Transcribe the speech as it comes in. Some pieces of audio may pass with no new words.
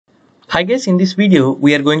Hi guys, in this video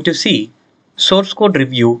we are going to see source code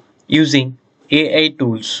review using AI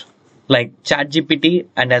tools like Chat GPT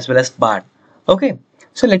and as well as Bard. Okay,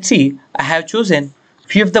 so let's see. I have chosen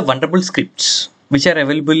few of the vulnerable scripts which are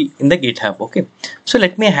available in the GitHub. Okay, so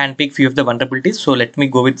let me handpick few of the vulnerabilities. So let me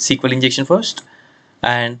go with SQL injection first,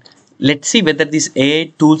 and let's see whether these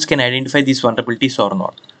AI tools can identify these vulnerabilities or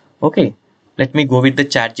not. Okay, let me go with the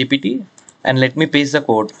Chat GPT and let me paste the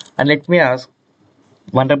code and let me ask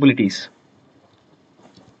vulnerabilities.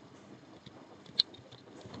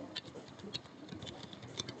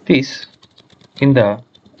 This in the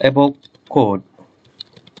above code.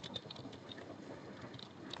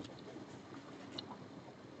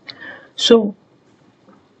 So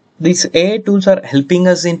these AI tools are helping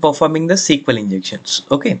us in performing the SQL injections,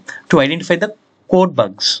 okay, to identify the code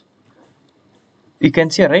bugs. You can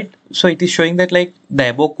see, right? So it is showing that like the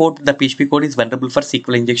above code, the PHP code is vulnerable for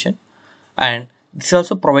SQL injection, and this is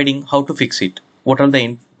also providing how to fix it. What are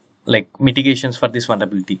the mitigations for this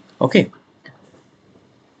vulnerability? Okay.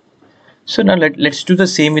 So now let's do the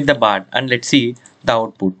same with the Bard and let's see the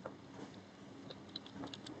output.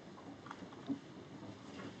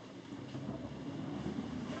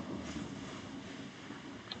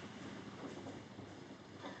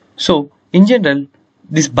 So in general,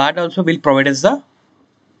 this Bard also will provide us the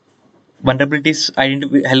vulnerabilities,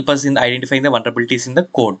 help us in identifying the vulnerabilities in the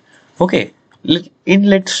code. Okay,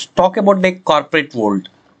 let's talk about like corporate world.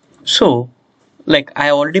 So like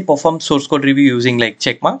I already performed source code review using like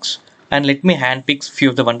check marks, and let me handpick few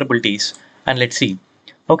of the vulnerabilities and let's see.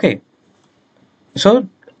 Okay, so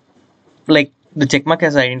like the checkmark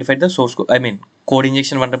has identified the source code, code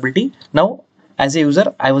injection vulnerability. Now as a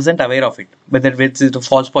user I wasn't aware of it, whether it's a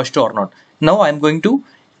false positive or not. Now I'm going to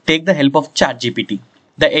take the help of Chat GPT,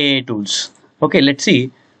 the AI tools. Okay, let's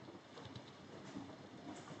see.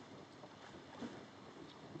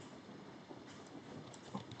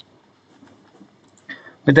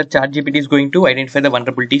 Whether Chat GPT is going to identify the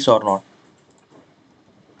vulnerabilities or not.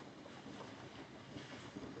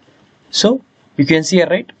 So you can see here,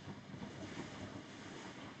 right?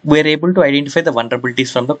 We are able to identify the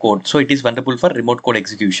vulnerabilities from the code. So it is vulnerable for remote code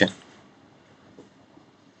execution.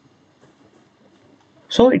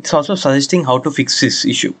 So it's also suggesting how to fix this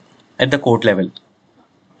issue at the code level.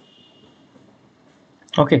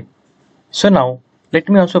 Okay, so now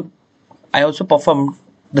I also performed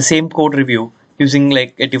the same code review using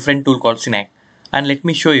like a different tool called Synac, and let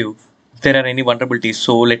me show you if there are any vulnerabilities.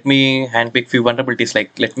 So let me handpick few vulnerabilities,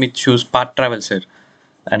 like let me choose path travels here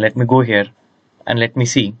and let me go here and let me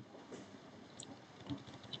see.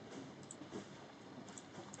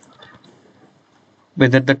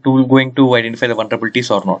 Whether the tool going to identify the vulnerabilities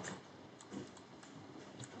or not.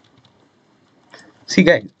 See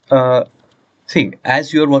guys, see,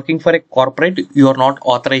 as you are working for a corporate, you are not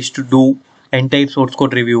authorized to do entire source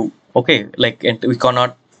code review. Okay, like we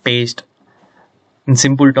cannot paste. In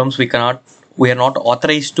simple terms, we are not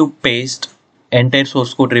authorized to paste entire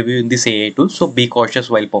source code review in this AI tool. So be cautious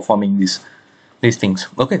while performing these things.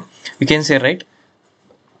 Okay, you can say, right,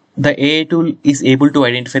 the AI tool is able to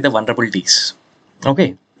identify the vulnerabilities.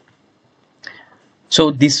 Okay, so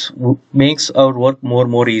this makes our work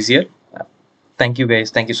more easier. Thank you guys.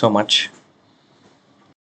 Thank you so much.